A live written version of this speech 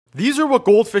These are what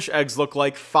goldfish eggs look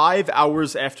like 5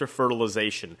 hours after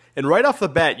fertilization. And right off the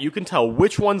bat, you can tell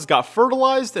which ones got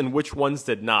fertilized and which ones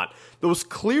did not. Those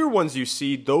clear ones you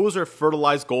see, those are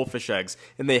fertilized goldfish eggs,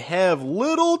 and they have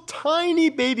little tiny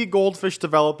baby goldfish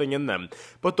developing in them.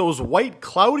 But those white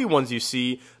cloudy ones you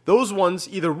see, those ones,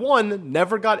 either one,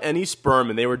 never got any sperm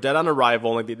and they were dead on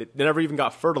arrival, like they never even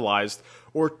got fertilized,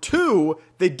 or two,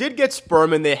 they did get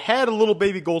sperm and they had a little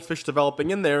baby goldfish developing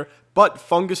in there, but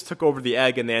fungus took over the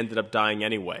egg and they ended up dying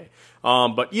anyway.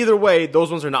 But either way,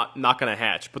 those ones are not going to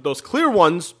hatch. But those clear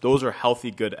ones, those are healthy,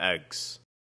 good eggs.